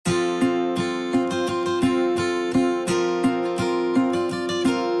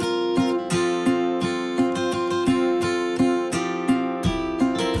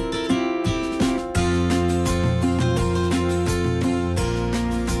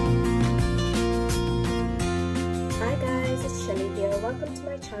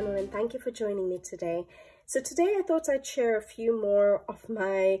and thank you for joining me today. So today I thought I'd share a few more of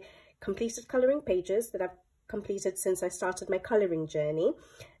my completed colouring pages that I've completed since I started my colouring journey.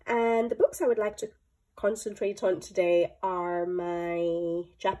 And the books I would like to concentrate on today are my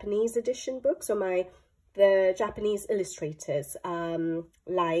Japanese edition books, or the Japanese Illustrators,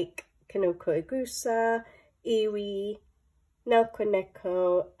 like Kanoko Egusa, Eriy, Nelco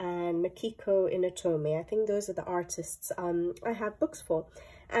Neco and Makiko Inatome. I think those are the artists I have books for.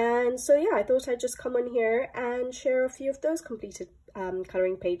 And so yeah, I thought I'd just come on here and share a few of those completed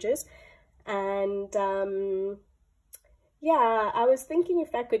colouring pages. And yeah, I was thinking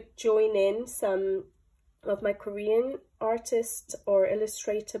if I could join in some of my Korean artist or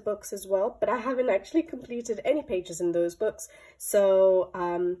illustrator books as well, but I haven't actually completed any pages in those books. So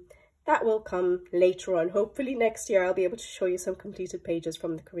that will come later on. Hopefully next year I'll be able to show you some completed pages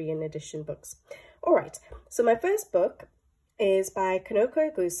from the Korean edition books. All right, so my first book is by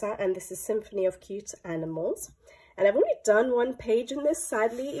Kanoko Egusa, and this is Symphony of Cute Animals. And I've only done one page in this,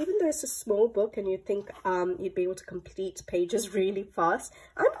 sadly, even though it's a small book and you'd think you'd be able to complete pages really fast.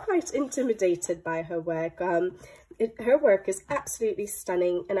 I'm quite intimidated by her work. Her work is absolutely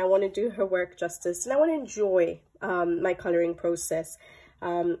stunning, and I want to do her work justice, and I want to enjoy my colouring process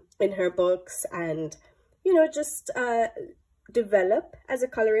in her books, and you know, just develop as a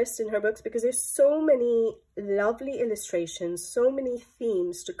colorist in her books, because there's so many lovely illustrations, so many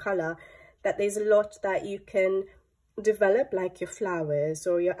themes to color, that there's a lot that you can develop, like your flowers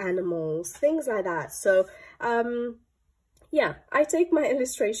or your animals, things like that. So yeah, I take my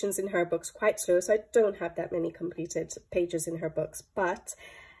illustrations in her books quite slow, so I don't have that many completed pages in her books, but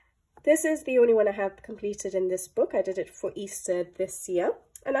this is the only one I have completed in this book. I did it for Easter this year,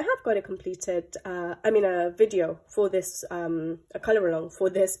 and I have got a completed, a video for this, a colour along for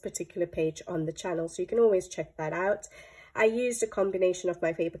this particular page on the channel, so you can always check that out. I used a combination of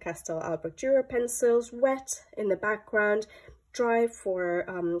my Faber-Castell Albrecht Dürer pencils, wet in the background, dry for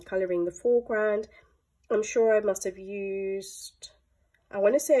colouring the foreground. I'm sure I must have used, I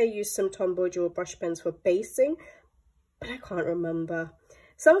want to say I used some Tombow Jewel brush pens for basing, but I can't remember.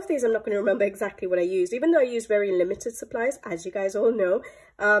 Some of these I'm not going to remember exactly what I used, even though I use very limited supplies, as you guys all know.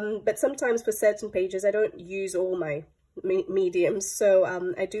 But sometimes for certain pages, I don't use all my mediums, so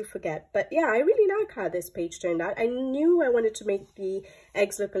I do forget. But yeah, I really like how this page turned out. I knew I wanted to make the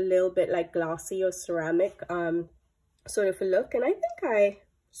eggs look a little bit like glassy or ceramic sort of a look, and I think I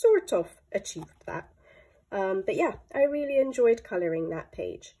sort of achieved that. But yeah, I really enjoyed colouring that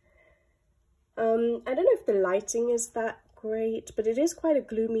page. I don't know if the lighting is that great, but it is quite a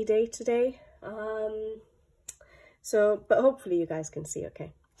gloomy day today, but hopefully you guys can see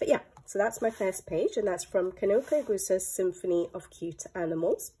okay. But yeah, so that's my first page, and that's from Kanoko Egusa's Symphony of Cute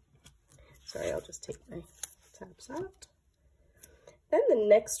Animals. Sorry, I'll just take my tabs out. Then the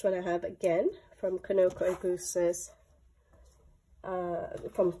next one I have, again from Kanoko Egusa's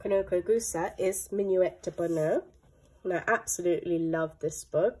is Minuet de Bonheur, and I absolutely love this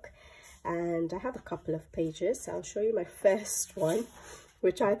book. And I have a couple of pages. I'll show you my first one,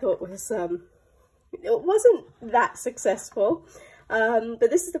 which I thought was, it wasn't that successful.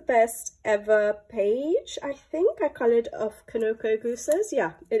 But this is the first ever page, I think, I coloured of Kanoko Egusa's.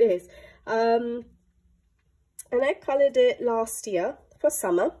 Yeah, it is. And I coloured it last year for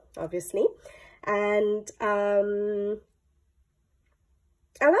summer, obviously. And I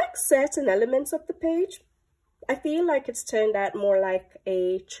like certain elements of the page. I feel like it's turned out more like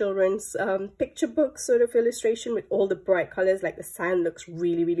a children's picture book sort of illustration, with all the bright colours. Like the sand looks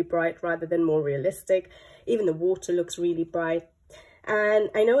really, really bright rather than more realistic. Even the water looks really bright.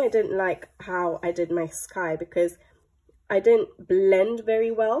 And I know I didn't like how I did my sky, because I didn't blend very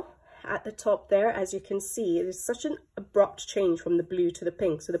well at the top there. As you can see, there's such an abrupt change from the blue to the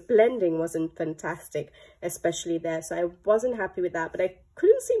pink. So the blending wasn't fantastic, especially there. So I wasn't happy with that, but I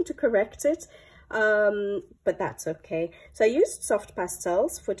couldn't seem to correct it. But that's okay. So I used soft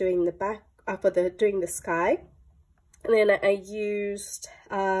pastels for doing the back, doing the sky, and then I used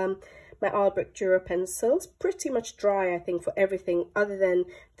my Albrecht Dürer pencils, pretty much dry, I think, for everything other than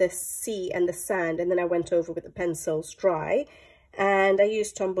the sea and the sand, and then I went over with the pencils dry. And I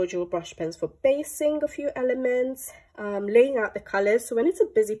used Tombow Jewel brush pens for basing a few elements, laying out the colors. So when it's a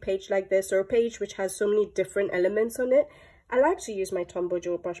busy page like this, or a page which has so many different elements on it, I like to use my Tombow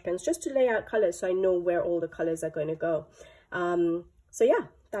Jewel brush pens just to lay out colors, so I know where all the colors are going to go. So yeah,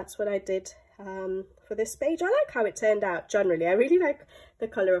 that's what I did for this page. I like how it turned out generally. I really like the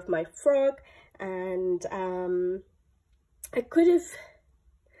color of my frog, and I could have,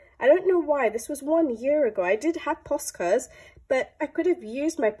 I don't know why, this was 1 year ago. I did have Poscas, but I could have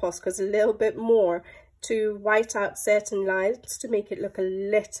used my Poscas a little bit more to white out certain lines to make it look a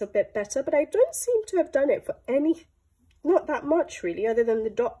little bit better, but I don't seem to have done it for not that much really, other than the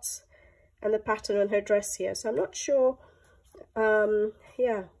dots and the pattern on her dress here. So I'm not sure,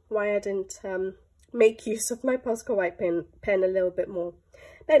 yeah, why I didn't make use of my Posca white pen a little bit more.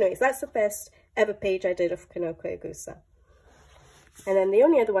 But anyways, that's the first ever page I did of Kanoko Egusa. And then the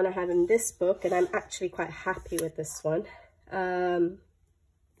only other one I have in this book, and I'm actually quite happy with this one,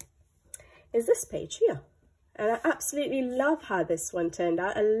 is this page here. And I absolutely love how this one turned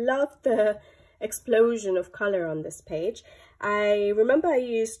out. I love the explosion of color on this page. I remember I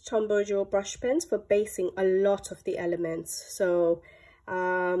used Tombow Jewel brush pens for basing a lot of the elements. So,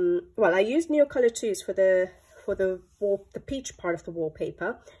 well, I used Neocolor 2s for the peach part of the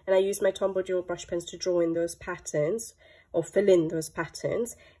wallpaper, and I used my Tombow Jewel brush pens to draw in those patterns, or fill in those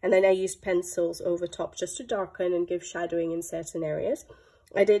patterns, and then I used pencils over top just to darken and give shadowing in certain areas.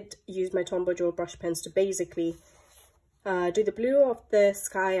 I did use my Tombow Jewel brush pens to basically do the blue of the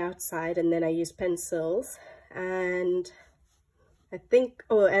sky outside, and then I used pencils, and I think,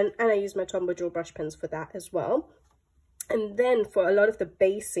 oh, and I used my Tombow Jewel brush pens for that as well. And then for a lot of the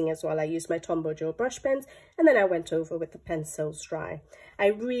basing as well, I used my Tombow Jewel brush pens, and then I went over with the pencils dry. I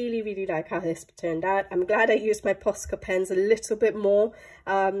really, really like how this turned out. I'm glad I used my Posca pens a little bit more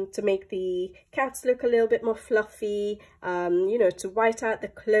to make the cats look a little bit more fluffy, you know, to white out the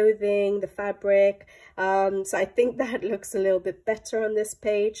clothing, the fabric. So I think that looks a little bit better on this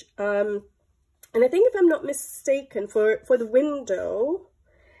page. And I think, if I'm not mistaken, for the window,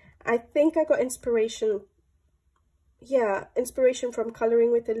 I think I got inspiration. Yeah, inspiration from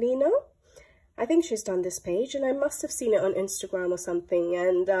Colouring with Alina. I think she's done this page, and I must have seen it on Instagram or something.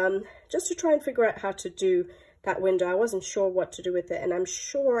 And just to try and figure out how to do that window, I wasn't sure what to do with it, and I'm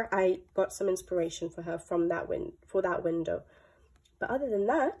sure I got some inspiration for her from that window. But other than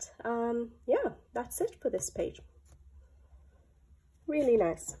that, yeah, that's it for this page. Really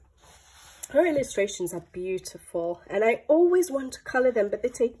nice. Her illustrations are beautiful, and I always want to colour them, but they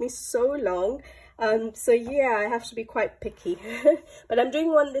take me so long. So yeah, I have to be quite picky. But I'm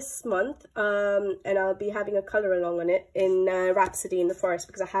doing one this month, and I'll be having a colour along on it in Rhapsody in the Forest,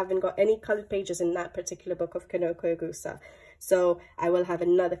 because I haven't got any coloured pages in that particular book of Kanoko Egusa. So I will have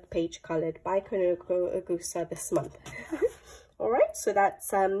another page coloured by Kanoko Egusa this month. Alright, so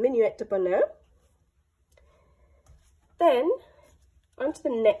that's Minuet de Bonheur. Then on to the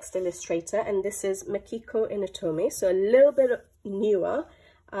next illustrator, and this is Makiko Inatome, so a little bit newer.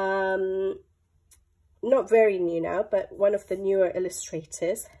 Not very new now, but one of the newer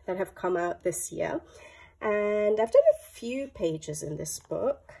illustrators that have come out this year. And I've done a few pages in this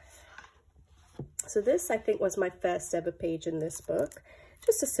book. So this, I think, was my first ever page in this book.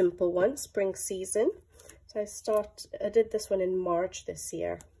 Just a simple one, spring season. So I did this one in March this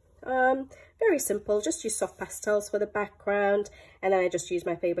year. Very simple, just use soft pastels for the background, and then I just used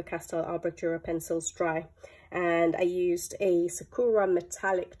my Faber-Castell Arbor Dura pencils dry. And I used a Sakura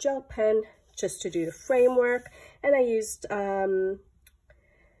metallic gel pen just to do the framework, and I used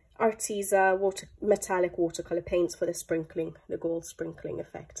Arteza metallic watercolor paints for the sprinkling, the gold sprinkling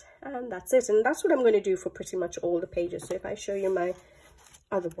effect. And that's it, and that's what I'm going to do for pretty much all the pages. So if I show you my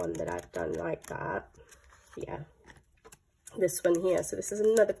other one that I've done like that, yeah, this one here. So this is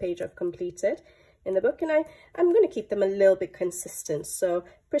another page I've completed in the book, and I'm going to keep them a little bit consistent. So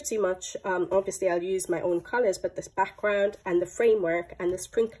pretty much, obviously I'll use my own colors, but this background and the framework and the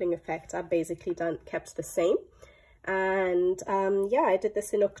sprinkling effect are basically kept the same. And yeah, I did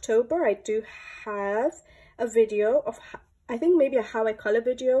this in October. I do have a video of, I think maybe a how I color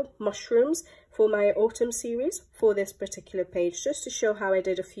video, mushrooms, for my autumn series for this particular page, just to show how I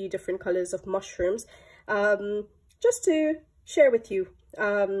did a few different colors of mushrooms, just to share with you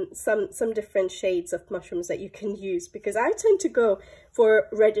some different shades of mushrooms that you can use, because I tend to go for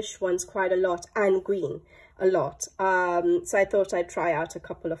reddish ones quite a lot and green a lot. So I thought I'd try out a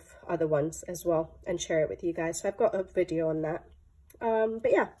couple of other ones as well and share it with you guys. So I've got a video on that.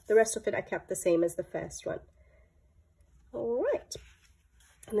 But yeah, the rest of it I kept the same as the first one. All right,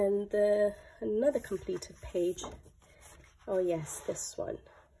 and then another completed page. Oh yes, this one.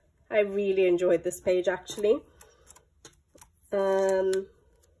 I really enjoyed this page actually.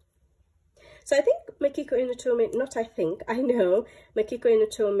 So I think Makiko Inatome, I know Makiko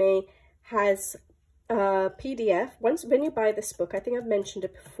Inatome has a PDF. When you buy this book, I think I've mentioned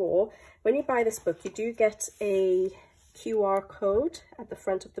it before, when you buy this book, you do get a QR code at the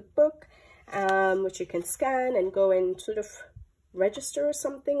front of the book, which you can scan and go and sort of register or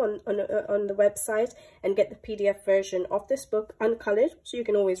something on the website and get the PDF version of this book uncolored, so you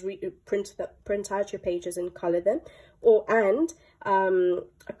can always print out your pages and color them.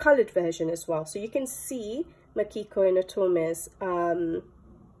 a colored version as well. So you can see Makiko Inatome's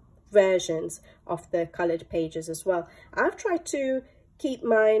versions of the colored pages as well. I've tried to keep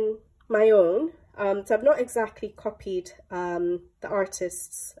my own, so I've not exactly copied the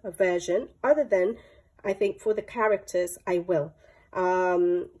artist's version, other than I think for the characters I will.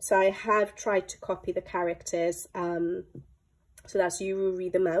 So I have tried to copy the characters. So that's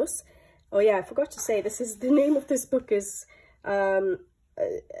Yururi the mouse. Oh yeah, I forgot to say, this is the name of this book is Wild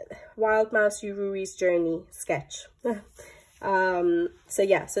Mouse Yururi's Journey sketch. So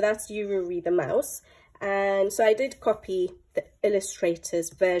yeah, so that's Yururi the mouse. And so I did copy the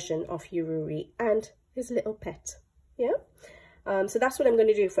illustrator's version of Yururi and his little pet. Yeah. So that's what I'm going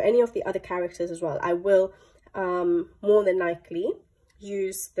to do for any of the other characters as well. I will more than likely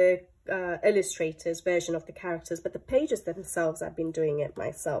use the illustrator's version of the characters, but the pages themselves, I've been doing it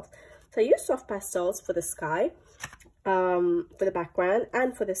myself. So I use soft pastels for the sky, for the background,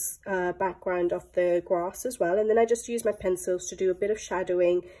 and for this background of the grass as well. And then I just use my pencils to do a bit of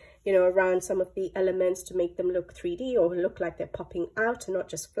shadowing, you know, around some of the elements to make them look 3D or look like they're popping out and not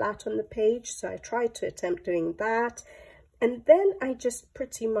just flat on the page. So I tried to attempt doing that. And then I just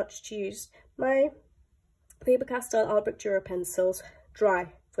pretty much used my Faber-Castell Albrecht Dürer pencils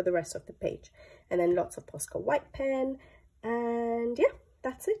dry for the rest of the page. And then lots of Posca white pen. And yeah,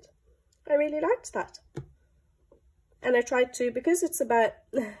 that's it. I really liked that. And I tried to, because it's about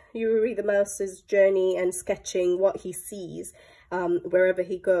Yururi the mouse's journey and sketching what he sees wherever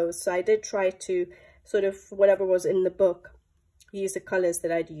he goes. So I did try to sort of, whatever was in the book, use the colors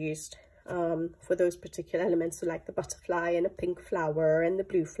that I'd used for those particular elements. So like the butterfly and a pink flower and the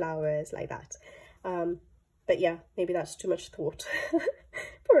blue flowers, like that. But yeah, maybe that's too much thought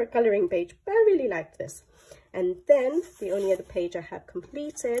for a colouring page. But I really liked this. And then the only other page I have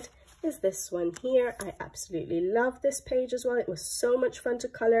completed is this one here. I absolutely love this page as well. It was so much fun to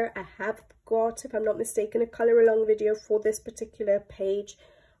colour. I have got, if I'm not mistaken, a colour along video for this particular page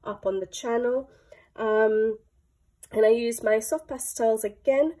up on the channel. And I used my soft pastels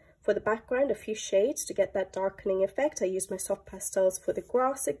again for the background, a few shades to get that darkening effect. I used my soft pastels for the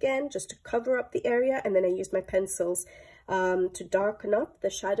grass again, just to cover up the area. And then I used my pencils to darken up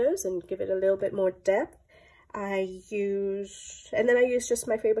the shadows and give it a little bit more depth. And then I used just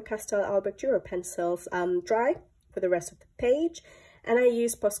my Faber-Castell Albrecht Dürer pencils dry for the rest of the page. And I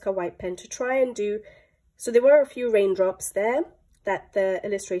used Posca white pen to try and do, so there were a few raindrops there that the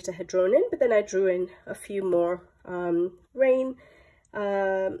illustrator had drawn in, but then I drew in a few more rain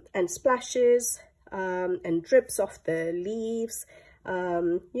and splashes and drips off the leaves.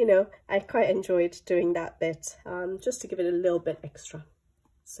 You know, I quite enjoyed doing that bit, just to give it a little bit extra.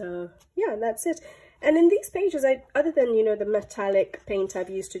 So yeah, that's it. And in these pages, other than, you know, the metallic paint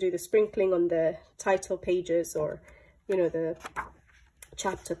I've used to do the sprinkling on the title pages, or, you know, the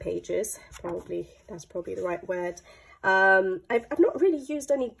chapter pages, that's probably the right word. I've not really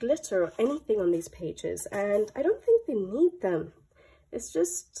used any glitter or anything on these pages, and I don't think they need them. It's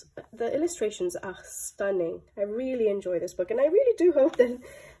just, the illustrations are stunning. I really enjoy this book, and I really do hope that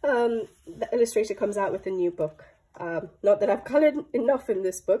the illustrator comes out with a new book. Not that I've coloured enough in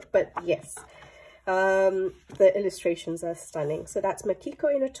this book, but yes. The illustrations are stunning. So that's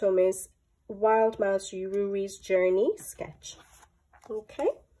Makiko Inatome's Wild Mouse Yururi's Journey sketch. Okay.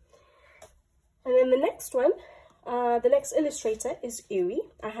 And then the next one, the next illustrator is Eriy.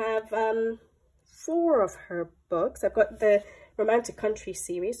 I have 4 of her books. I've got the Romantic Country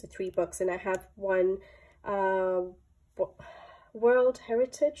series, the 3 books, and I have one World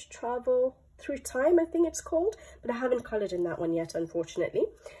Heritage Travel Through Time, I think it's called, but I haven't coloured in that one yet, unfortunately.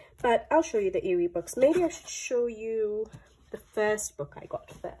 But I'll show you the Eriy books. Maybe I should show you the first book I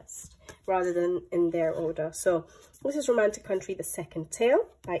got first, rather than in their order. So this is Romantic Country, The Second Tale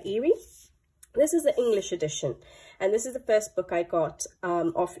by Eriy. This is the English edition, and this is the first book I got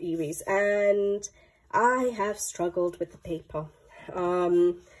of Eriy's, and I have struggled with the paper.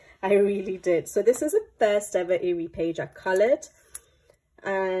 I really did. So this is the first ever Eriy page I coloured.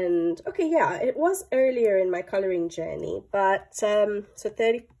 And okay, yeah, it was earlier in my colouring journey, but so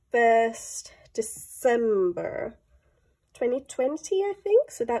 31st December 2020, I think.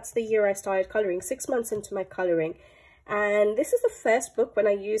 So that's the year I started colouring, 6 months into my colouring. And this is the first book when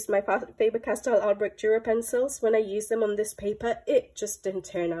I used my Faber-Castell Albrecht Dürer pencils. When I used them on this paper, it just didn't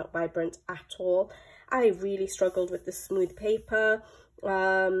turn out vibrant at all. I really struggled with the smooth paper.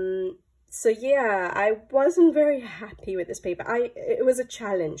 So yeah, I wasn't very happy with this paper. It was a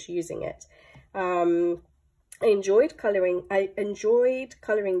challenge using it. I enjoyed colouring. I enjoyed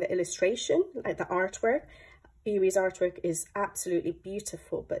colouring the illustration, like the artwork. Eriy's artwork is absolutely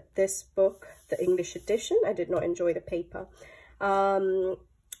beautiful, but this book, the English edition, I did not enjoy the paper. So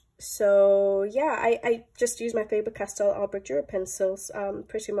yeah, I just used my Faber-Castell Arbor Dura pencils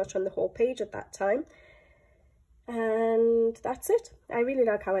pretty much on the whole page at that time. And that's it. I really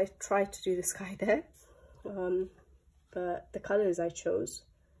like how I tried to do the sky there, but the colours I chose.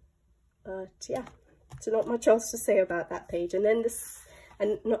 But yeah, so not much else to say about that page. And then this,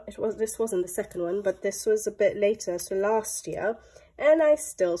 and not, this wasn't the second one, but this was a bit later, so last year, and I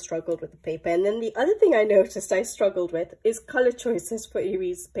still struggled with the paper. And then the other thing I noticed I struggled with is colour choices for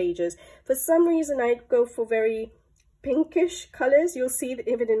Eriy's pages. For some reason, I'd go for very pinkish colours. You'll see that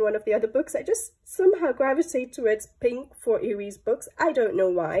even in one of the other books, I just somehow gravitate towards pink for Eriy's books. I don't know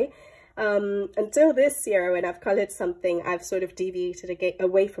why. Until this year, when I've coloured something, I've sort of deviated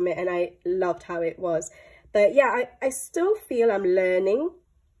away from it, and I loved how it was. But yeah, I still feel I'm learning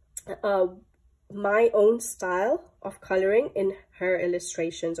my own style of colouring in her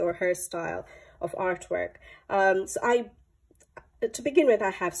illustrations, or her style of artwork. So to begin with,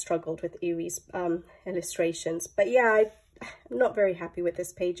 I have struggled with Eriy's illustrations, but yeah, I'm not very happy with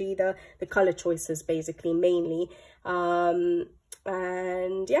this page either. The colour choices basically mainly, and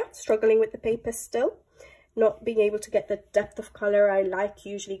yeah, struggling with the paper still. Not being able to get the depth of colour I like,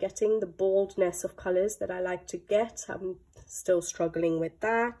 usually getting the boldness of colours that I like to get. I'm still struggling with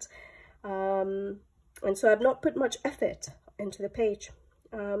that. And so I've not put much effort into the page.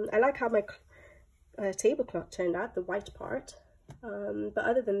 I like how my tablecloth turned out, the white part. But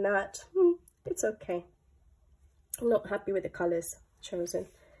other than that, it's okay. I'm not happy with the colours chosen.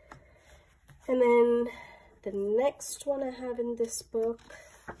 And then the next one I have in this book.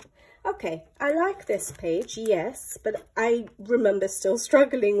 Okay, I like this page, yes, but I remember still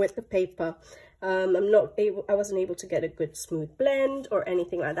struggling with the paper. I wasn't able to get a good smooth blend or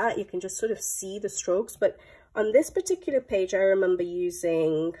anything like that. You can just sort of see the strokes, but on this particular page, I remember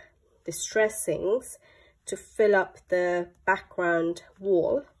using distressings to fill up the background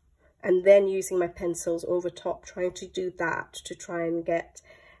wall, and then using my pencils over top, trying to do that to try and get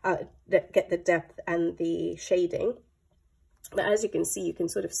the depth and the shading. But as you can see, you can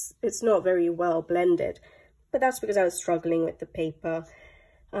sort of, it's not very well blended, but that's because I was struggling with the paper.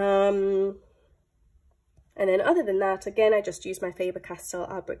 And then other than that, again, I just used my Faber-Castell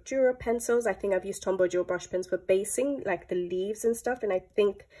Arbor Dura pencils. I think I've used Tombow Dual brush pens for basing, like the leaves and stuff, and I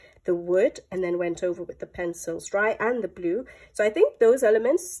think the wood, and then went over with the pencils dry and the blue. So I think those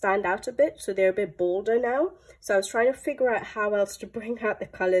elements stand out a bit, so they're a bit bolder now. So I was trying to figure out how else to bring out the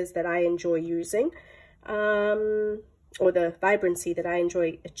colors that I enjoy using, or the vibrancy that I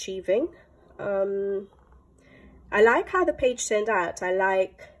enjoy achieving. I like how the page turned out. I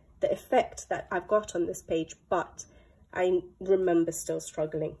like the effect that I've got on this page, but I remember still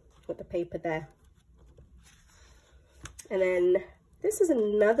struggling with the paper there. And then this is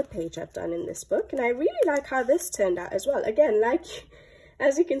another page I've done in this book, and I really like how this turned out as well. Again, like,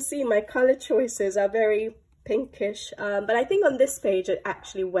 as you can see, my color choices are very pinkish, but I think on this page it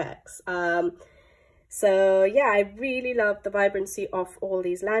actually works. So yeah, I really love the vibrancy of all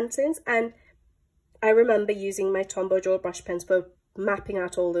these lanterns, and I remember using my Tombow Dual brush pens for mapping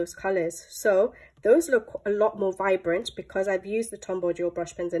out all those colors. So those look a lot more vibrant because I've used the Tombow Dual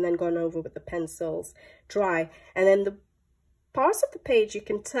brush pens and then gone over with the pencils dry. And then the parts of the page you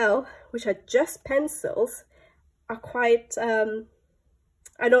can tell, which are just pencils, are quite, are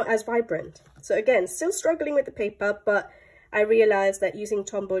not as vibrant. So again, still struggling with the paper, but I realized that using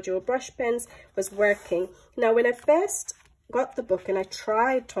Tombow Dual brush pens was working. Now, when I first got the book and I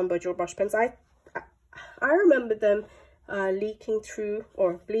tried Tombow Dual brush pens, I remember them leaking through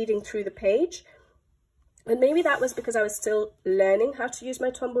or bleeding through the page, and maybe that was because I was still learning how to use my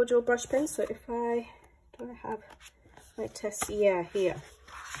Tombow Dual brush pen. So if I have my test, yeah, here.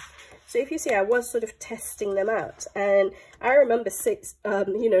 So if you see, I was sort of testing them out, and I remember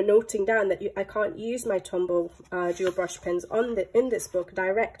noting down that I can't use my Tombow Dual brush pens in this book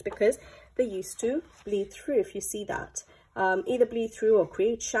direct because they used to bleed through, if you see that. Either bleed through or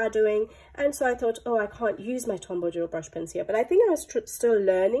create shadowing, and so I thought, oh, I can't use my Tombow Dual brush pens here. But I think I was still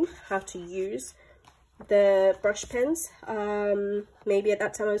learning how to use the brush pens. Maybe at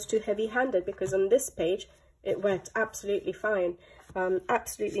that time I was too heavy-handed, because on this page it worked absolutely fine.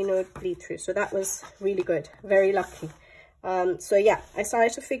 Absolutely no bleed through, so that was really good, very lucky. So yeah, I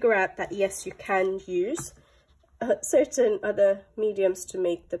started to figure out that yes, you can use certain other mediums to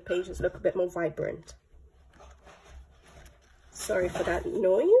make the pages look a bit more vibrant. Sorry for that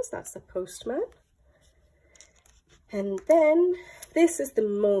noise, that's the postman. And then this is the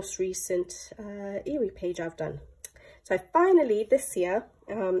most recent Eriy page I've done. So I finally, this year,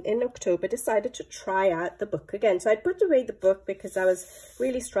 in October, decided to try out the book again. So I'd put away the book because I was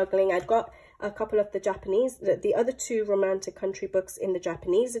really struggling. I'd got a couple of the other two romantic country books in the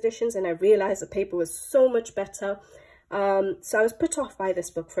Japanese editions, and I realized the paper was so much better. So I was put off by this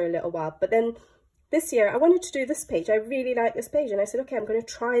book for a little while, but then this year I wanted to do this page. I really like this page, and I said, okay, I'm going to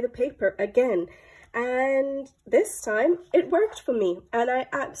try the paper again. And this time it worked for me, and I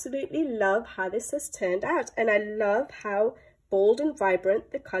absolutely love how this has turned out, and I love how bold and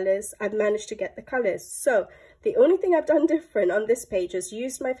vibrant the colors, I've managed to get the colors. So the only thing I've done different on this page is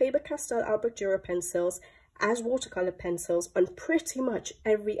used my Faber-Castell Albert Dürer pencils as watercolor pencils on pretty much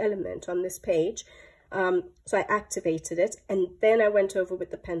every element on this page. So I activated it, and then I went over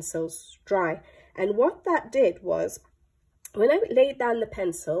with the pencils dry. And what that did was, when I laid down the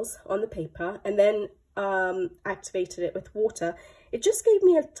pencils on the paper and then activated it with water, it just gave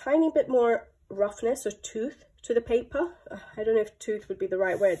me a tiny bit more roughness or tooth to the paper. I don't know if tooth would be the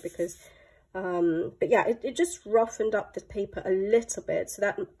right word, because but yeah, it just roughened up the paper a little bit, so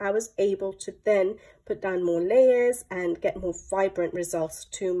that I was able to then put down more layers and get more vibrant results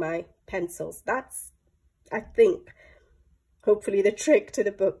to my pencils. That's, I think, hopefully the trick to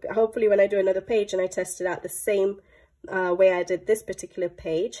the book. Hopefully when I do another page and I test it out the same way I did this particular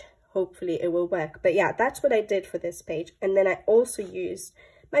page, hopefully it will work. But yeah, that's what I did for this page. And then I also used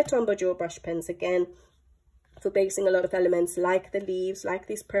my Tombow dual brush pens again for basing a lot of elements, like the leaves, like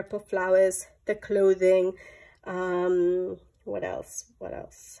these purple flowers, the clothing. What else?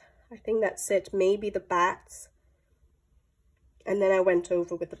 I think that's it. Maybe the bats. And then I went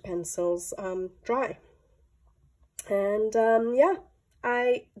over with the pencils dry. And yeah,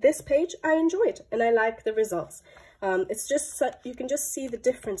 this page I enjoyed, and I like the results. It's just, you can just see the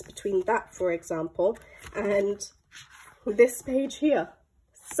difference between that, for example, and this page here.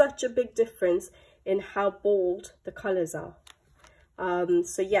 Such a big difference in how bold the colors are.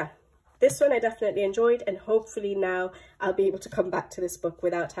 So yeah, this one I definitely enjoyed, and hopefully now I'll be able to come back to this book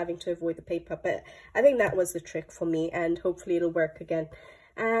without having to avoid the paper. But I think that was the trick for me, and hopefully it'll work again.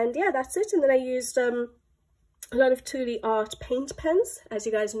 And yeah, that's it. And then I used a lot of Thule Art paint pens. As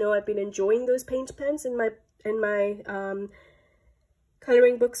you guys know, I've been enjoying those paint pens in my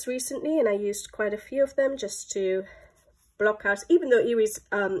coloring books recently, and I used quite a few of them just to block out, even though Eriy's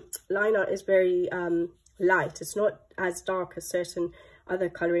line art is very light. It's not as dark as certain other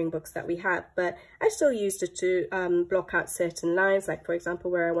coloring books that we have, but I still used it to block out certain lines, like for example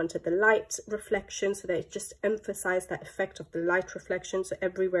where I wanted the light reflection, so that it just emphasized that effect of the light reflection. So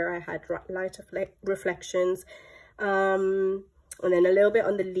everywhere I had light reflections, and then a little bit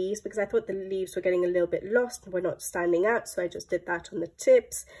on the leaves, because I thought the leaves were getting a little bit lost and were not standing out, so I just did that on the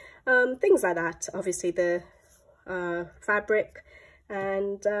tips, things like that. Obviously the fabric,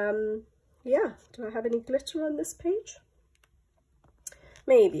 and yeah, do I have any glitter on this page?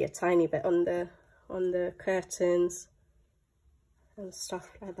 Maybe a tiny bit on the curtains and stuff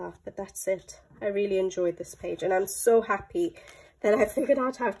like that, but that's it. I really enjoyed this page, and I'm so happy that I figured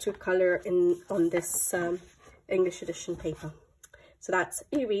out how to color on this English edition paper. So that's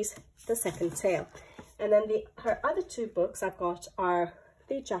Eriy's The Second Tale, and then her other two books I've got are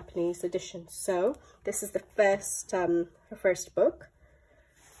the Japanese edition. So this is the first her first book,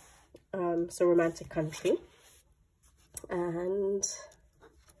 so Romantic Country, and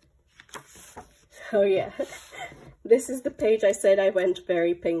oh yeah, this is the page I said I went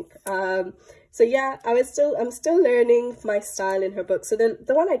very pink. So yeah, I'm still learning my style in her book. So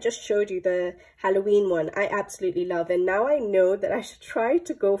the one I just showed you, the Halloween one, I absolutely love, and now I know that I should try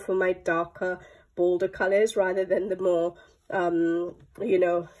to go for my darker, bolder colors rather than the more you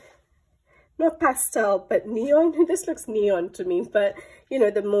know, not pastel but neon. This looks neon to me, but you know,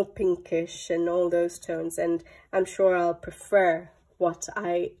 the more pinkish and all those tones, and I'm sure I'll prefer what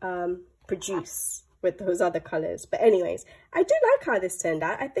I produce with those other colors. But anyways, I do like how this turned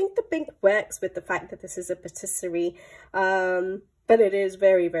out. I think the pink works with the fact that this is a patisserie, but it is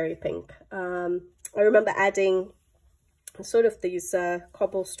very, very pink. I remember adding sort of these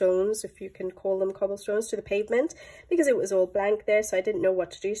cobblestones, if you can call them cobblestones, to the pavement, because it was all blank there, so I didn't know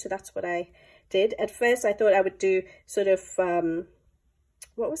what to do. So that's what I did. At first I thought I would do sort of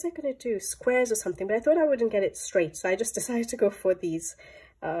what was I going to do, squares or something, but I thought I wouldn't get it straight, so I just decided to go for these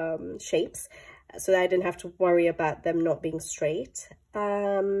shapes, so that I didn't have to worry about them not being straight.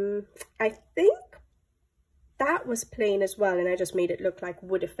 I think that was plain as well, and I just made it look like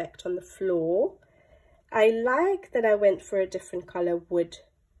wood effect on the floor. I like that I went for a different color wood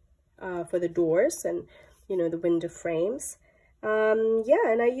for the doors and, you know, the window frames. Yeah,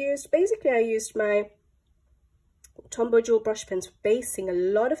 and I used my Tombow dual brush pens for basing a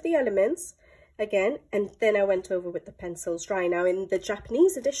lot of the elements again, and then I went over with the pencils dry. Now in the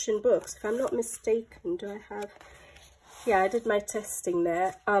Japanese edition books, if I'm not mistaken, do I have yeah, I did my testing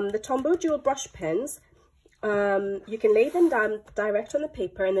there. The Tombow dual brush pens, you can lay them down direct on the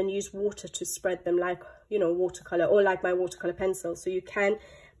paper and then use water to spread them like, you know, watercolor, or like my watercolor pencil. So you can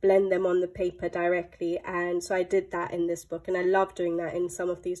blend them on the paper directly, and so I did that in this book, and I love doing that in some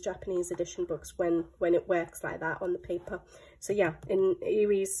of these Japanese edition books when it works like that on the paper. So yeah, in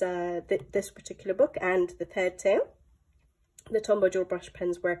Eriy's this particular book and the third tale, the Tombow dual brush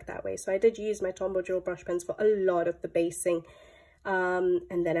pens work that way. So I did use my Tombow dual brush pens for a lot of the basing,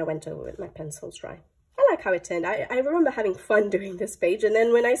 and then I went over with my pencils dry. I like how it turned. I remember having fun doing this page, and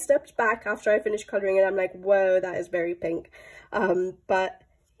then when I stepped back after I finished colouring it, I'm like, whoa, that is very pink. But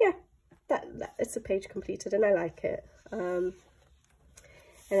yeah, that it's a page completed, and I like it. And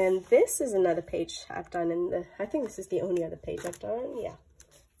then this is another page I've done in the, I think this is the only other page I've done, yeah.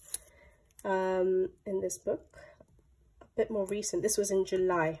 In this book, a bit more recent. This was in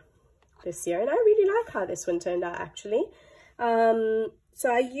July this year, and I really like how this one turned out, actually.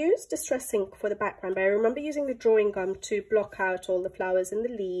 So I used Distress ink for the background, but I remember using the drawing gum to block out all the flowers and the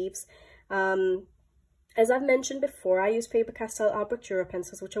leaves. As I've mentioned before, I use Faber-Castell Albrecht Dürer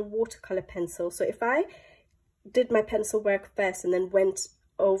pencils, which are watercolor pencils. So if I did my pencil work first and then went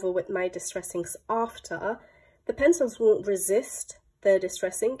over with my Distress inks after, the pencils won't resist the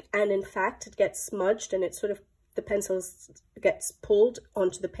Distress ink, and in fact it gets smudged and it sort of, the pencils gets pulled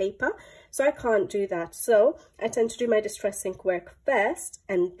onto the paper. So I can't do that. So I tend to do my Distress ink work first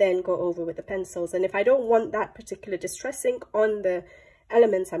and then go over with the pencils. And if I don't want that particular Distress ink on the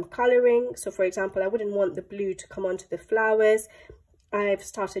elements I'm colouring, so for example, I wouldn't want the blue to come onto the flowers, I've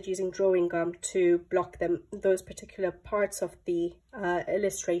started using drawing gum to block them, those particular parts of the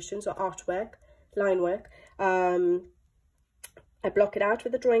illustrations or artwork, line work. I block it out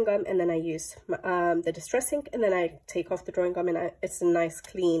with the drawing gum, and then I use the Distress ink, and then I take off the drawing gum, and it's a nice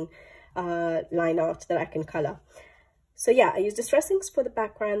clean line art that I can colour. So yeah, I use Distress inks for the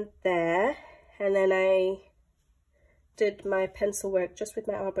background there, and then I did my pencil work just with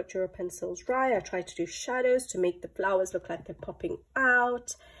my Albrecht Dürer pencils dry. I tried to do shadows to make the flowers look like they're popping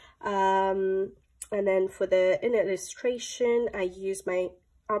out. And then for the inner illustration, I used my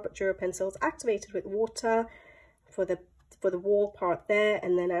Albrecht Dürer pencils activated with water for the wall part there,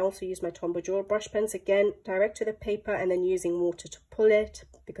 and then I also use my Tombow dual brush pens, again direct to the paper, and then using water to pull it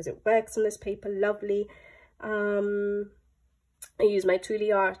because it works on this paper lovely. I use my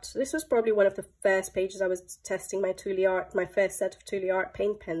Thule Art. This was probably one of the first pages I was testing my Thule Art, my first set of Thule Art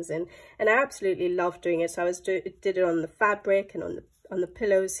paint pens in, and I absolutely loved doing it. So I did it on the fabric and on the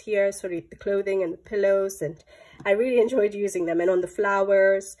pillows here, sorry, the clothing and the pillows, and I really enjoyed using them, and on the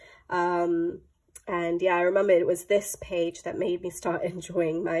flowers. And yeah, I remember it was this page that made me start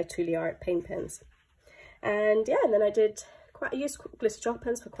enjoying my Thule Art paint pens. And yeah, and then I used glitter gel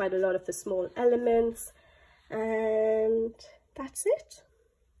pens for quite a lot of the small elements, and that's it.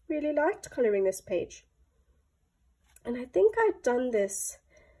 Really liked colouring this page. And I think I'd done this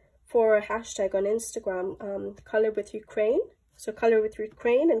for a hashtag on Instagram, Colour with Ukraine. So Colour with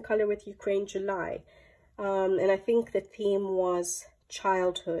Ukraine and Colour with Ukraine July. And I think the theme was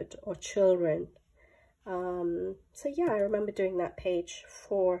childhood or children. So yeah, I remember doing that page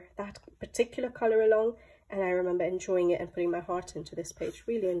for that particular colour along, and I remember enjoying it and putting my heart into this page.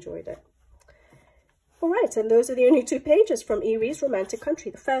 Really enjoyed it. All right, and those are the only two pages from Eriy's Romantic Country,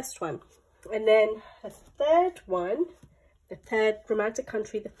 the first one. And then the third one, the third Romantic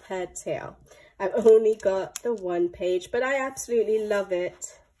Country, the third tale. I've only got the one page, but I absolutely love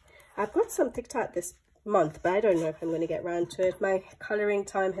it. I've got some picked out this month, but I don't know if I'm going to get around to it. My colouring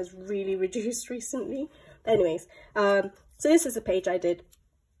time has really reduced recently. Anyways, so this is a page I did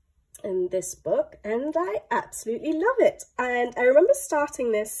in this book, and I absolutely love it. And I remember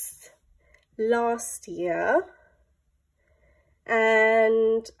starting this last year,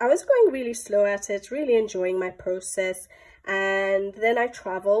 and I was going really slow at it, really enjoying my process, and then I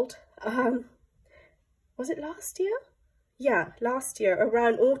travelled. Was it last year? Yeah, last year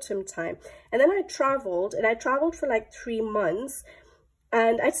around autumn time, and then I travelled, and I travelled for like 3 months,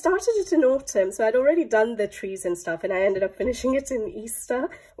 and I started it in autumn, so I'd already done the trees and stuff, and I ended up finishing it in Easter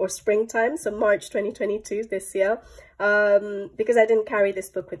or springtime, so March 2022 this year, because I didn't carry this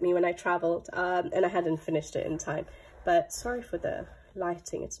book with me when I travelled, and I hadn't finished it in time. But sorry for the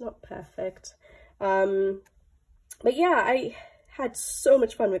lighting, it's not perfect. But yeah, I had so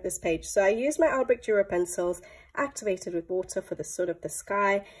much fun with this page. So I used my Albrecht Dürer pencils activated with water for the sort of the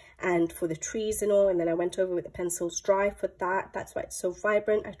sky and for the trees and all, and then I went over with the pencils dry for that. That's why it's so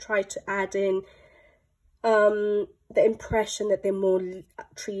vibrant. I tried to add in the impression that there are more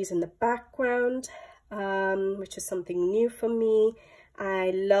trees in the background, which is something new for me.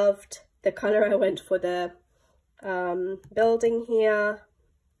 I loved the color I went for the building here,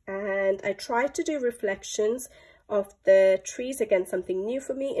 and I tried to do reflections of the trees, again something new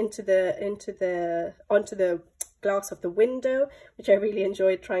for me, onto the glass of the window, which I really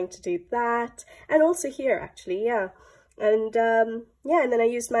enjoyed trying to do that. And also here actually, yeah. And yeah, and then I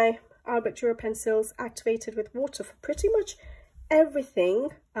used my Albert Dürer pencils activated with water for pretty much everything,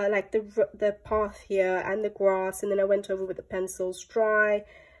 like the path here and the grass, and then I went over with the pencils dry.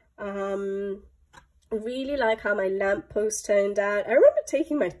 Really like how my lamppost turned out. I remember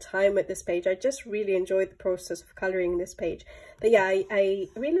taking my time with this page. I just really enjoyed the process of colouring this page. But yeah, I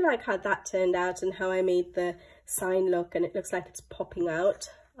really like how that turned out and how I made the sign look, and it looks like it's popping out.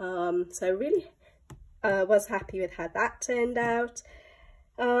 So I really was happy with how that turned out.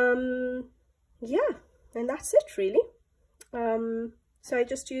 Yeah, and that's it really. So I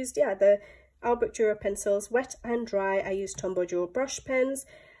just used, yeah, the Albert Dürer pencils, wet and dry. I used Tombow Dual brush pens.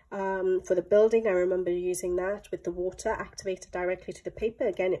 For the building, I remember using that with the water activated directly to the paper.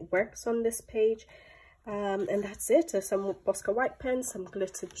 Again, it works on this page. And that's it. Some Bosca white pens, some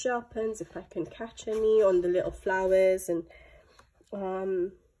glittered gel pens, if I can catch any, on the little flowers. And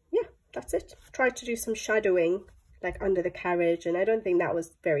yeah, that's it. Tried to do some shadowing, like under the carriage, and I don't think that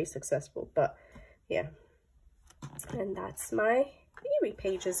was very successful, but yeah. And that's my Eriy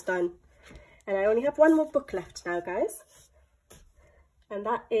pages done. And I only have one more book left now, guys. And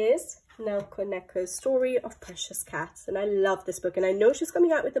that is Nelco Neco's Story of Precious Cats. And I love this book. And I know she's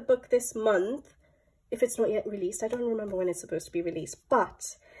coming out with a book this month, if it's not yet released. I don't remember when it's supposed to be released,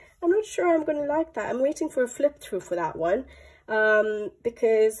 but I'm not sure I'm going to like that. I'm waiting for a flip through for that one,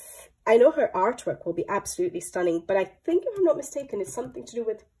 because I know her artwork will be absolutely stunning. But I think, if I'm not mistaken, it's something to do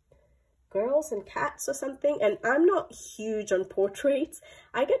with girls and cats or something, and I'm not huge on portraits.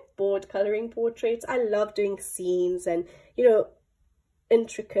 I get bored coloring portraits. I love doing scenes and, you know,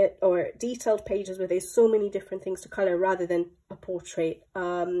 intricate or detailed pages where there's so many different things to color, rather than a portrait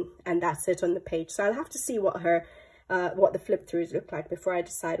and that's it on the page. So I'll have to see what her what the flip throughs look like before I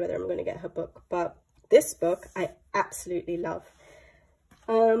decide whether I'm going to get her book. But this book I absolutely love.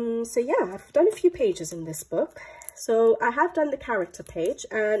 So yeah, I've done a few pages in this book. So I have done the character page,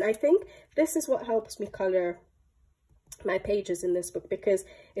 and I think this is what helps me color my pages in this book, because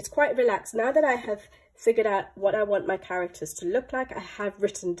it's quite relaxed. Now that I have figured out what I want my characters to look like, I have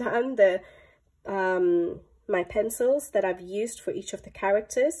written down the my pencils that I've used for each of the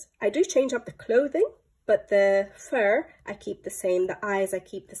characters. I do change up the clothing, but the fur I keep the same, the eyes I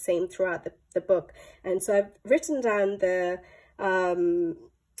keep the same throughout the book. And so I've written down the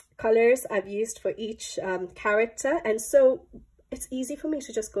colors I've used for each character, and so it's easy for me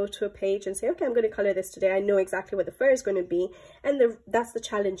to just go to a page and say, okay, I'm going to color this today. I know exactly what the fur is going to be, and that's the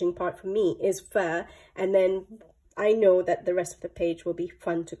challenging part for me, is fur, and then I know that the rest of the page will be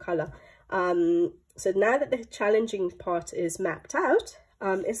fun to color. So now that the challenging part is mapped out,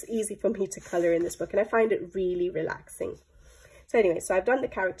 it's easy for me to color in this book, and I find it really relaxing. So anyway, so I've done the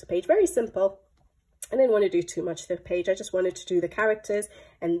character page, very simple. I didn't want to do too much to the page. I just wanted to do the characters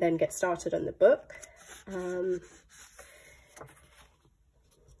and then get started on the book.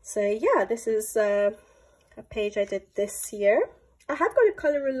 So yeah, this is a page I did this year. I have got a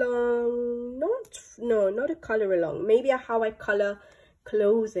color along, not a color along, maybe a how I color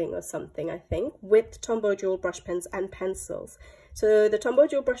clothing or something, I think, with Tombow Dual brush pens and pencils. So the Tombow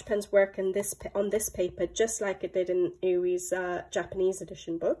Dual brush pens work on this paper just like it did in Eriy's Japanese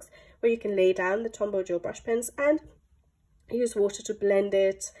edition books, where you can lay down the Tombow Dual brush pens and use water to blend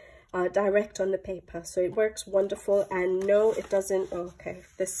it direct on the paper. So it works wonderful, and no, it doesn't, okay,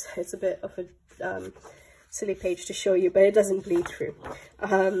 this is a bit of a silly page to show you, but it doesn't bleed through.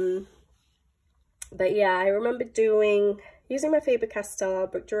 But yeah, I remember using my Faber-Castell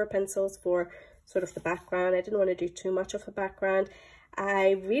Albert Dürer pencils for sort of the background. I didn't want to do too much of a background.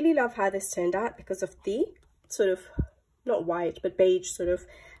 I really love how this turned out because of the sort of, not white, but beige sort of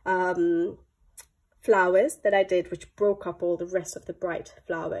flowers that I did, which broke up all the rest of the bright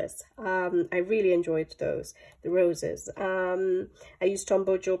flowers. I really enjoyed those, the roses. I used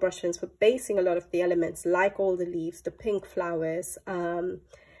Tombow Dual brush pens for basing a lot of the elements, like all the leaves, the pink flowers, for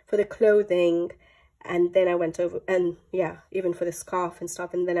the clothing. And then I went over, and yeah, even for the scarf and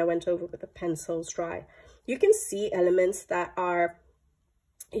stuff, and then I went over with the pencils dry. You can see elements that are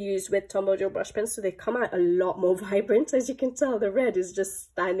used with Tombow Dual brush pens, so they come out a lot more vibrant. As you can tell, the red is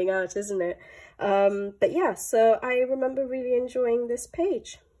just standing out, isn't it? But yeah, so I remember really enjoying this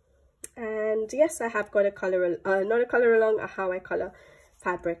page. And yes, I have got a color, not a color along, a how I color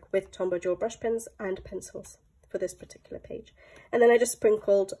fabric with Tombow Dual brush pens and pencils for this particular page. And then I just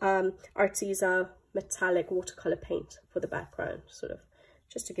sprinkled Arteza metallic watercolor paint for the background, sort of,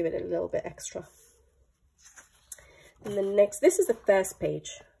 just to give it a little bit extra. And then next, this is the first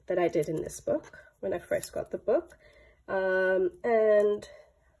page that I did in this book when I first got the book. And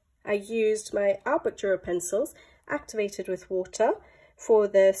I used my Albrecht Dürer pencils activated with water for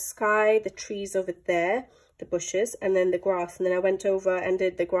the sky, the trees over there, the bushes, and then the grass. And then I went over and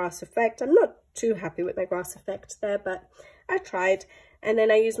did the grass effect. I'm not too happy with my grass effect there, but I tried. And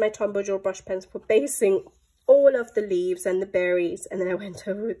then I used my Tombow gel brush pens for basing all of the leaves and the berries. And then I went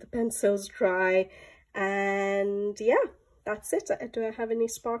over with the pencils dry. And yeah, that's it. Do I have any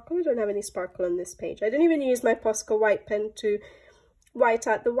sparkle? I don't have any sparkle on this page. I didn't even use my Posca white pen to white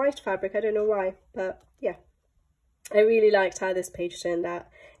out the white fabric. I don't know why, but yeah. I really liked how this page turned out.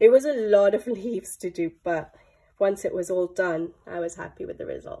 It was a lot of leaves to do, but once it was all done, I was happy with the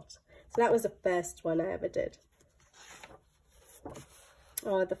result. So that was the first one I ever did.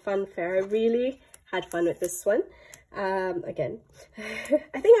 Oh, the fun fair. I really had fun with this one. Again,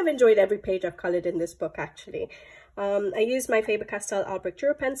 I think I've enjoyed every page I've coloured in this book, actually. I used my Faber-Castell Albrecht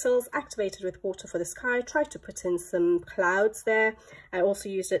Dürer pencils, activated with water for the sky, tried to put in some clouds there. I also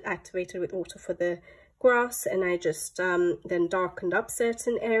used it activated with water for the grass, and I just then darkened up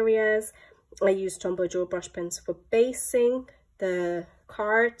certain areas. I used Tombow gel brush pens for basing the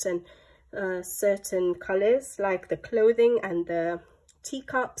cart and certain colours like the clothing and the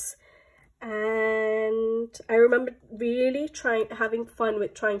teacups. And I remember really having fun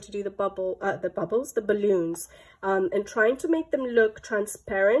with trying to do the balloons, and trying to make them look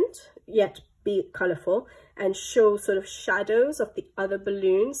transparent yet be colourful and show sort of shadows of the other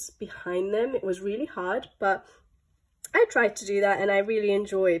balloons behind them. It was really hard, but I tried to do that and I really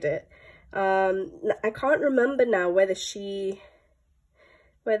enjoyed it. I can't remember now whether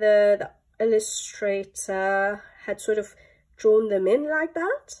the illustrator had sort of drawn them in like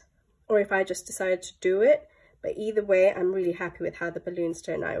that, or if I just decided to do it. But either way, I'm really happy with how the balloons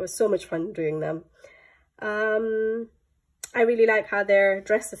turned out. It was so much fun doing them. I really like how their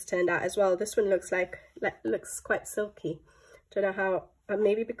dresses turned out as well. This one looks looks quite silky. Don't know how,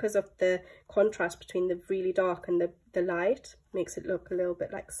 maybe because of the contrast between the really dark and the light makes it look a little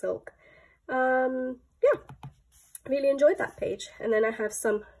bit like silk. Yeah, really enjoyed that page. And then I have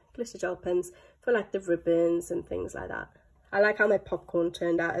some glitter gel pens for like the ribbons and things like that. I like how my popcorn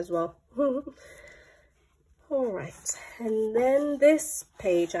turned out as well. All right, and then this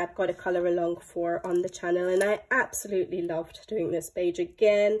page I've got a colour along for on the channel, and I absolutely loved doing this page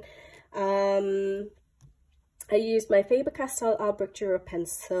again. I used my Faber-Castell Albrecht Dürer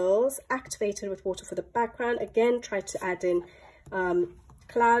pencils, activated with water for the background. Again, tried to add in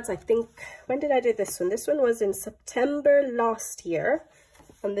clouds. I think, when did I do this one? This one was in September last year,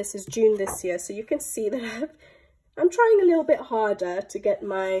 and this is June this year. So you can see that I'm trying a little bit harder to get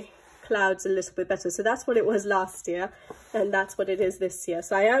my clouds a little bit better. So that's what it was last year, and that's what it is this year.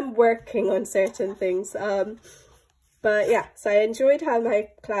 So I am working on certain things. But yeah, so I enjoyed how my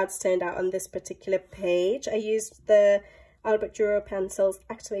clouds turned out on this particular page. I used the Albrecht Dürer pencils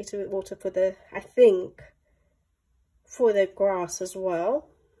activated with water for the, I think, for the grass as well.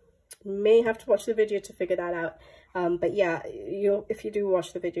 May have to watch the video to figure that out. But yeah, if you do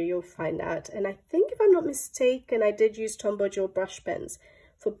watch the video, you'll find out. And I think, if I'm not mistaken, I did use Tombow gel brush pens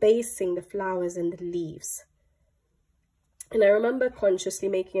for basing the flowers and the leaves. And I remember consciously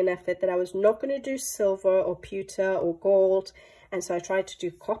making an effort that I was not going to do silver or pewter or gold. And so I tried to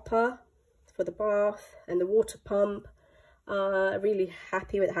do copper for the bath and the water pump. Really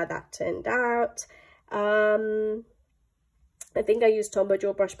happy with how that turned out. I think I used Tombow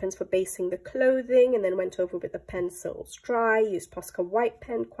gel brush pens for basing the clothing, and then went over with the pencils dry. Used Posca white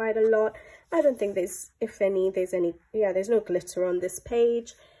pen quite a lot. I don't think there's no glitter on this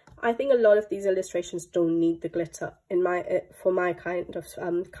page. I think a lot of these illustrations don't need the glitter in for my kind of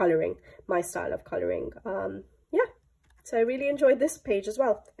colouring, my style of colouring. Yeah, so I really enjoyed this page as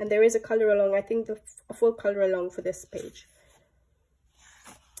well. And there is a colour along, I think a full colour along for this page.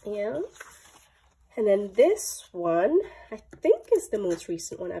 Yeah. And then this one, I think, is the most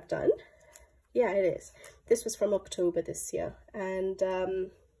recent one I've done. Yeah, it is. This was from October this year. And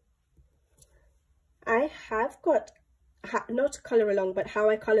I have got, not colour along, but how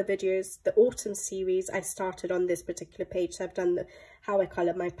I colour videos, the autumn series I started on this particular page. So I've done how I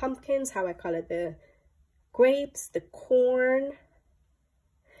colour my pumpkins, how I colour the grapes, the corn,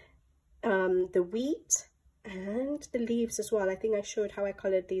 the wheat, and the leaves as well. I think I showed how I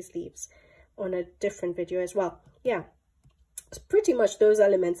coloured these leaves on a different video as well. Yeah, it's pretty much those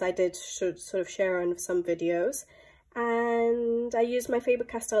elements I did sort of share on some videos. And I used my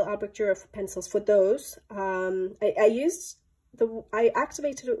Faber-Castell Albrecht Dürer pencils for those. I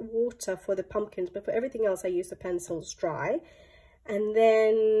activated water for the pumpkins, but for everything else I used the pencils dry. And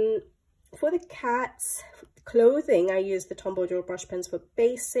then for the cats, clothing, I used the Tombow gel brush pens for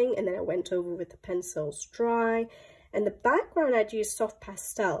basing, and then I went over with the pencils dry. And the background, I'd used soft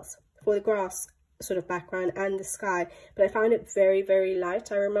pastels for the grass sort of background and the sky, but I found it very, very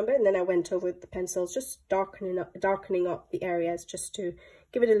light, I remember. And then I went over with the pencils, just darkening up the areas just to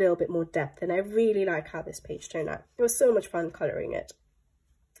give it a little bit more depth. And I really like how this page turned out. It was so much fun coloring it,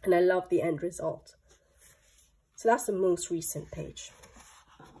 and I love the end result. So that's the most recent page.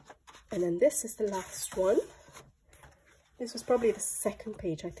 And then this is the last one. This was probably the second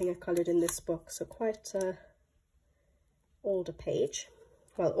page I think I colored in this book, so quite a older page.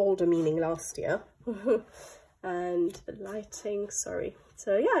 Well, older meaning last year. And the lighting, sorry.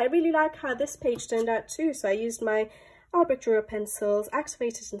 So yeah, I really like how this page turned out too. So I used my Albrecht Dürer pencils,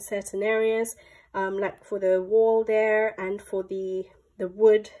 activated in certain areas, like for the wall there and for the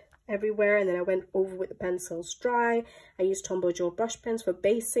wood everywhere, and then I went over with the pencils dry. I used Tombow gel brush pens for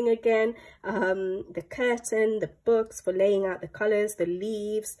basing again, the curtain, the books for laying out the colors, the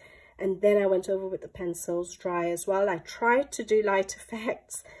leaves, and then I went over with the pencils dry as well. I tried to do light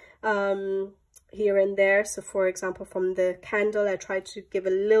effects here and there. So for example, from the candle, I tried to give a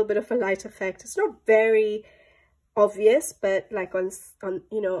little bit of a light effect. It's not very obvious, but like on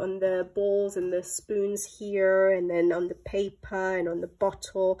you know, on the bowls and the spoons here, and then on the paper and on the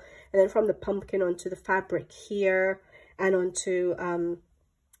bottle, and then from the pumpkin onto the fabric here, and onto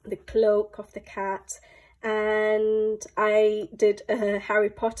the cloak of the cat. And I did a Harry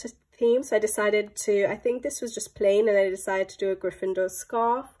Potter theme, so I decided to, I think this was just plain, and I decided to do a Gryffindor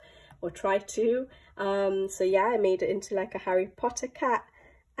scarf, or try to. So yeah, I made it into like a Harry Potter cat.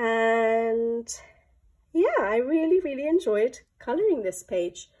 And yeah, I really, really enjoyed colouring this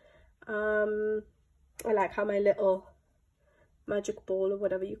page. I like how my little magic ball, or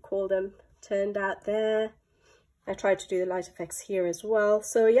whatever you call them, turned out there. I tried to do the light effects here as well.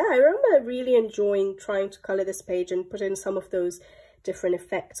 So yeah, I remember really enjoying trying to colour this page and put in some of those different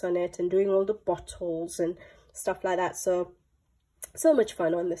effects on it, and doing all the bottles and stuff like that. So much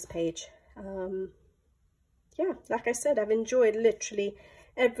fun on this page. Yeah, like I said, I've enjoyed literally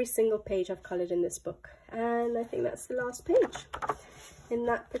every single page I've coloured in this book, and I think that's the last page in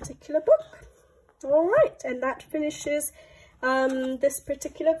that particular book. All right, and that finishes this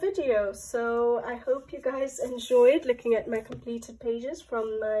particular video. So I hope you guys enjoyed looking at my completed pages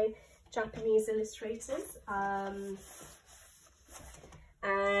from my Japanese illustrators.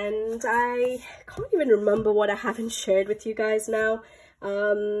 And I can't even remember what I haven't shared with you guys now.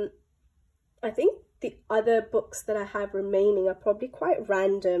 I think the other books that I have remaining are probably quite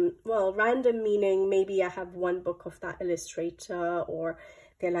random. Well, random meaning maybe I have one book of that illustrator, or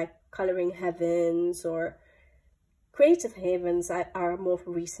they're like Colouring Heavens or Creative Havens are more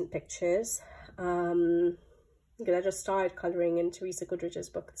recent pictures. Because I just started colouring in Teresa Goodridge's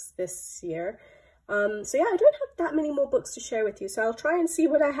books this year. So yeah, I don't have that many more books to share with you, so I'll try and see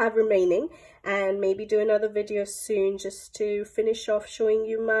what I have remaining, and maybe do another video soon just to finish off showing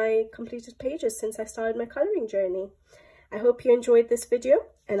you my completed pages since I started my colouring journey. I hope you enjoyed this video,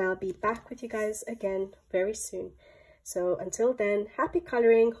 and I'll be back with you guys again very soon. So until then, happy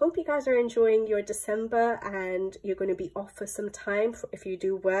colouring. Hope you guys are enjoying your December, and you're going to be off for some time. If you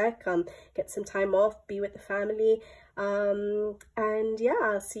do work, get some time off, be with the family. And yeah,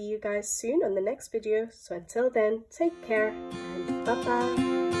 I'll see you guys soon on the next video. So until then, take care and bye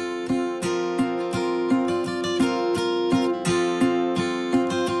bye.